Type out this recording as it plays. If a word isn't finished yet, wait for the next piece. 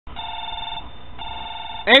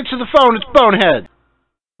Answer the phone, it's Bonehead!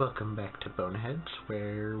 Welcome back to Boneheads,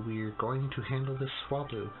 where we're going to handle this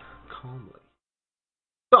swallow calmly.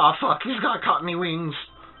 Aw, fuck, he's got caught in me wings!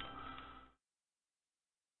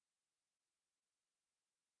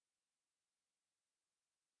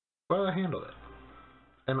 Well, I handled it.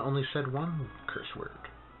 And only said one curse word.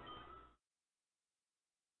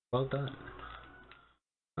 Well done.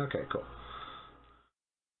 Okay, cool.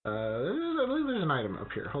 I believe there's an item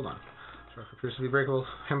up here. Hold on. Rock appears to be breakable.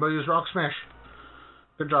 Himbo used Rock Smash.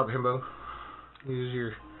 Good job, Himbo. Use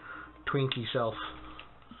your Twinkie self.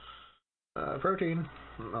 Protein.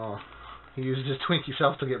 Oh, he used his Twinkie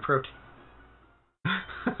self to get protein.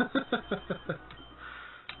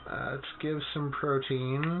 Let's give some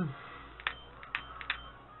protein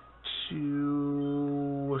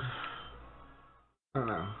to... I don't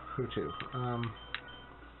know. Who to?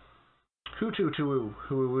 Who to woo?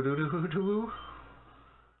 Who to woo?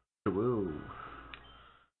 To woo.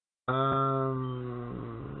 I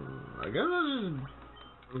guess I'll just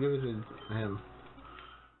give it to him.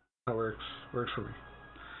 That works. Works for me.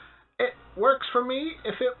 It works for me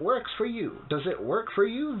if it works for you. Does it work for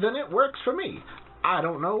you? Then it works for me. I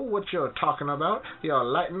don't know what you're talking about. You're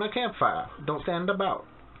lighting a campfire. Don't stand about.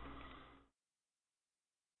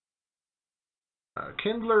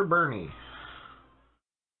 Kindler Bernie.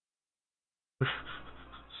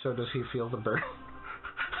 So does he feel the burn?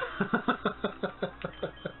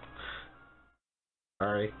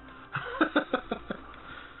 Sorry.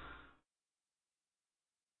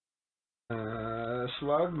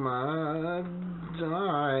 Slugma,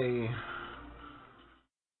 die.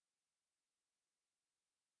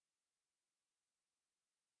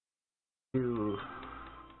 You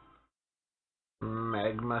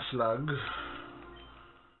magma slug.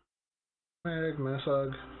 Magma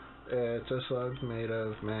slug. It's a slug made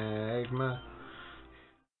of magma.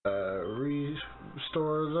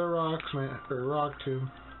 Restore the rock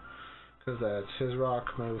tomb. Cause that's his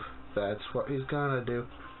rock move. That's what he's gonna do.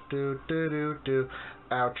 Do.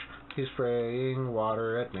 Ouch. He's spraying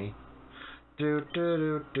water at me. Do.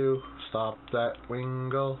 Stop that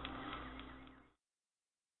wingle.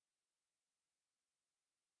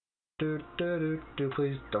 Do.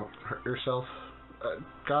 Please don't hurt yourself.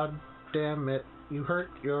 God damn it. You hurt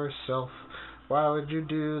yourself. Why would you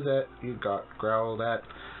do that? You got growled at.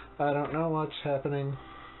 I don't know what's happening.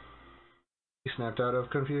 He snapped out of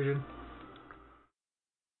confusion.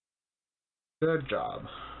 Good job.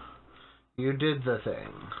 You did the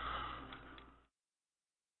thing.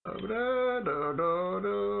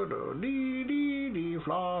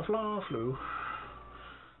 Fla fla flu.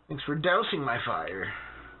 Thanks for dousing my fire.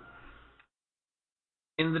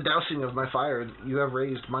 In the dousing of my fire, you have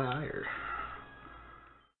raised my ire.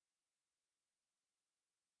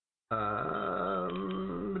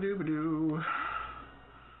 Ba-doo-ba-doo.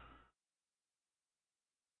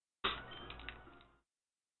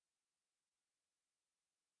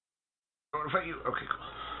 I want to fight you. Okay, cool.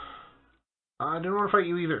 I didn't want to fight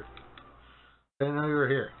you either. I didn't know you were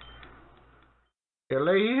here.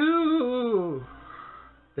 Hello.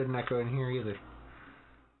 Didn't echo in here either.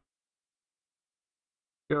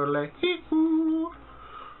 Hello.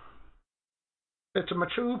 It's a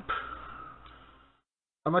machoop.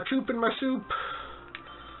 I'm a choop in my soup.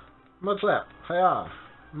 Mud slap. Hiya.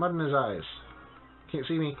 Mud in his eyes. Can't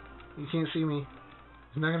see me. You can't see me.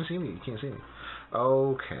 He's not gonna see me. You can't see me.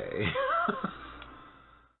 Okay.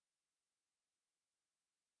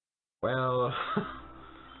 Well,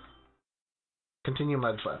 continue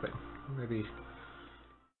mud slapping.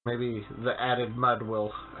 Maybe the added mud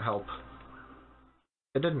will help.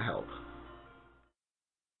 It didn't help.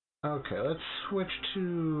 Okay, let's switch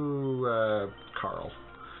to Carl.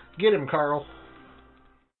 Get him, Carl.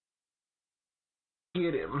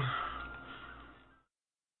 Get him.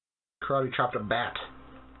 Karate chopped a bat.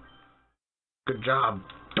 Good job,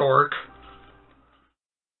 dork.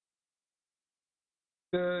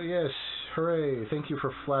 Yes, hooray. Thank you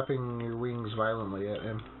for flapping your wings violently at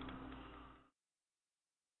him.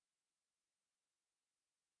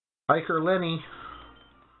 Hiker Lenny.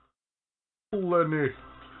 Lenny,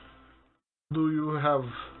 do you have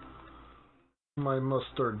my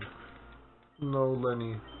mustard? No,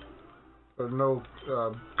 Lenny. No,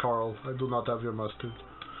 Carl, I do not have your mustard.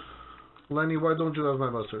 Lenny, why don't you have my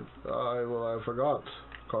mustard? I forgot.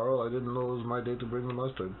 Carl, I didn't know it was my day to bring the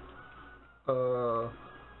mustard.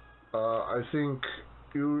 I think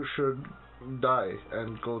you should die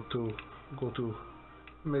and go to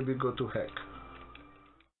heck.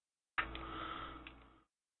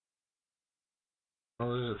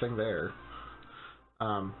 Oh, there's a thing there.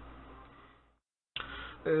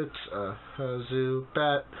 It's a zoo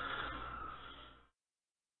bat.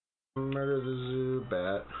 Murder the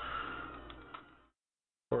Zubat.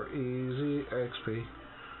 For easy XP.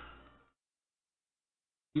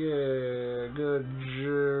 Yeah, good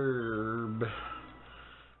job.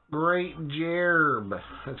 Great job.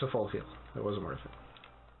 It's a full heal. It wasn't worth it.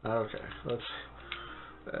 Okay, let's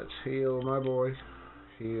heal my boy.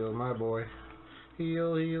 Heal my boy.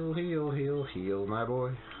 Heal, heal, heal, heal, heal my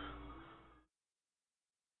boy.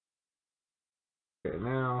 Okay,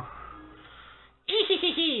 now.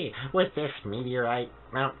 With this meteorite,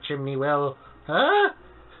 Mount Chimney will... Huh?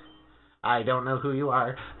 I don't know who you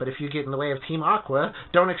are, but if you get in the way of Team Aqua,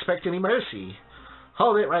 don't expect any mercy.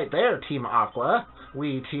 Hold it right there, Team Aqua.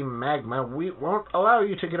 We, Team Magma, we won't allow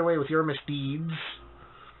you to get away with your misdeeds.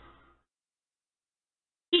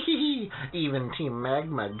 Even Team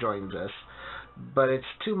Magma joins us, but it's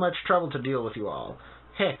too much trouble to deal with you all.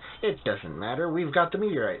 Heh, it doesn't matter. We've got the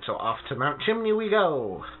meteorite, so off to Mount Chimney we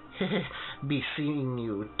go. Be seeing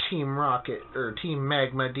you, Team Rocket, or Team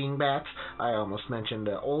Magma Dingbats. I almost mentioned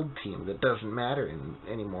an old team that doesn't matter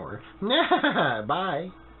anymore.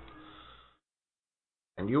 Bye.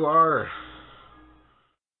 And you are...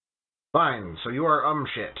 Fine, so you are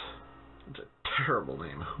Shit. It's a terrible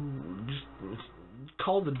name. Just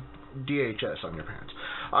call the DHS on your pants.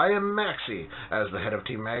 I am Maxie. As the head of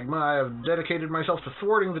Team Magma, I have dedicated myself to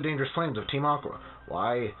thwarting the dangerous plans of Team Aqua.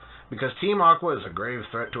 Why? Because Team Aqua is a grave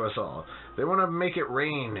threat to us all. They want to make it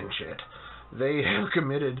rain and shit. They have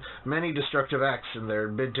committed many destructive acts in their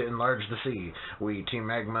bid to enlarge the sea. We, Team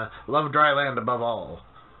Magma, love dry land above all.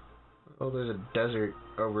 Oh, there's a desert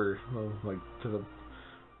over, well, like, to the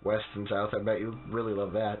west and south. I bet you really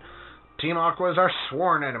love that. Team Aqua is our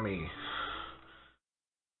sworn enemy.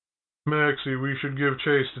 Maxie, we should give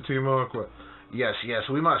chase to Team Aqua. Yes, yes,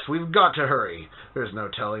 we must. We've got to hurry. There's no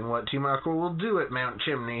telling what Team Aqua will do at Mount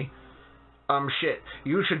Chimney. Shit.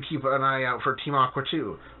 You should keep an eye out for Team Aqua,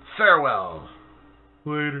 too. Farewell.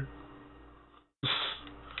 Later.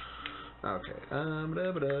 Okay.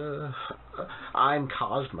 I'm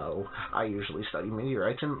Cosmo. I usually study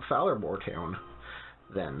meteorites in Fowlerbore Town.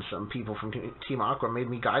 Then some people from Team Aqua made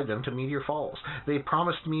me guide them to Meteor Falls. They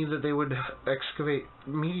promised me that they would excavate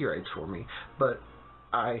meteorites for me, but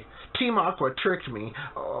Team Aqua tricked me.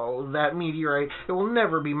 Oh, that meteorite, it will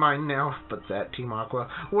never be mine now. But that Team Aqua,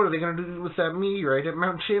 what are they going to do with that meteorite at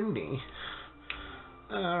Mount Chimney?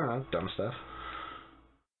 I don't know, dumb stuff.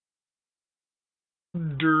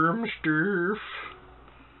 Dermsturf.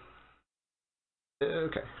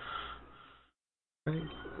 Okay.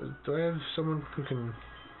 Do I have someone who can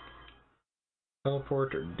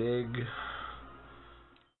teleport or dig?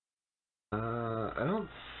 I don't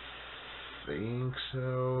think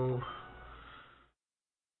so.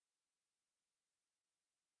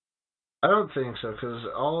 I don't think so, because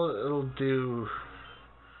all it'll do...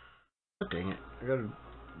 Oh, dang it. I gotta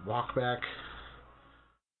walk back.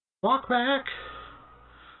 Walk back!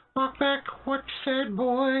 Walk back, what you said,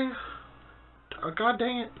 boy? Oh, god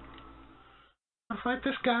dang it. I'll fight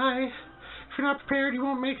this guy. If you're not prepared, you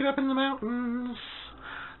won't make it up in the mountains.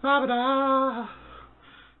 La-ba-da.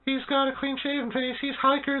 He's got a clean-shaven face. He's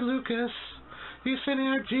Hiker Lucas. He's sending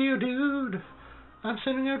out Geodude. I'm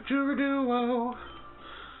sending out Juruduo.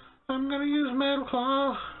 I'm gonna use Metal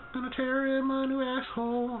Claw. Gonna tear him a new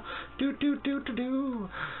asshole. Do-do-do-do-do.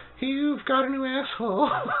 You've got a new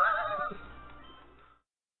asshole.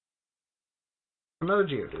 Another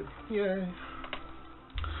Geodude. Yay.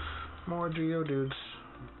 More Geodudes.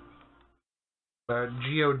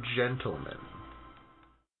 Geo-Gentlemen.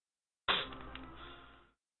 Is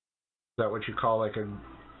that what you call, like,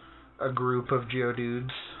 a group of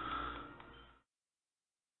Geodudes?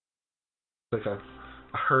 Like a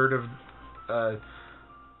herd of,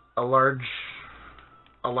 a large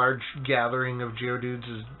gathering of Geodudes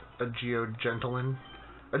is a Geo-Gentleman.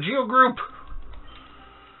 A Geo-Group!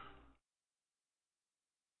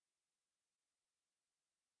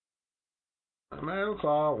 Metal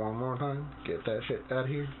Claw, one more time. Get that shit out of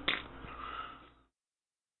here.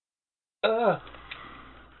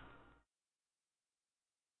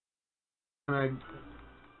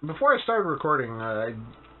 Before I started recording, I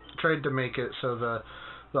tried to make it so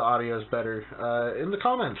the audio is better. In the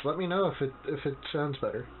comments, let me know if it sounds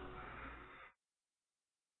better.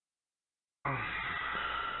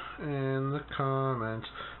 In the comments,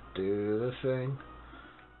 do the thing.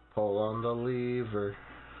 Pull on the lever.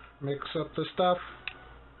 Mix up the stuff.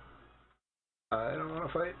 I don't want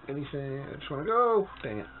to fight anything. I just want to go.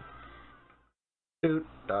 Dang it. Doot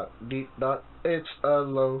dot deet dot. It's a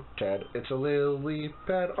low tad. It's a lily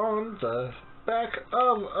pad on the back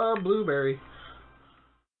of a blueberry.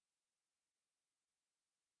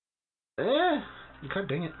 God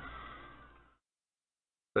dang it.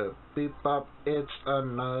 Beep bop, it's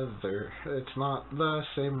another. It's not the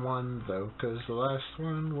same one though, 'cause the last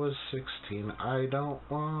one was 16. I don't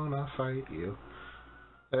wanna fight you.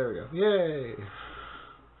 There we go. Yay!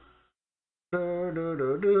 Do do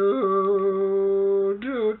do do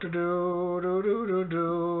do do do do do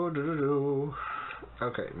do do do.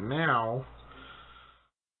 Okay, now.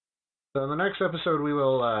 So in the next episode, we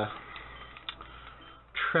will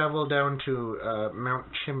travel down to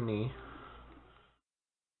Mount Chimney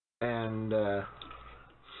and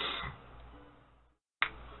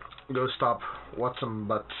go stop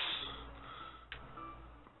Whatsumbutt's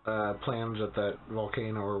plans at that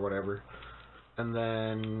volcano or whatever. And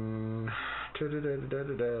then...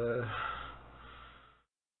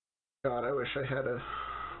 God, I wish I had a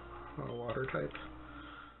water type.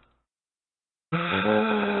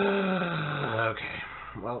 Okay.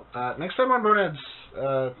 Well, next time on Boneheads,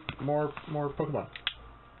 more Pokemon.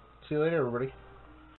 See you later, everybody.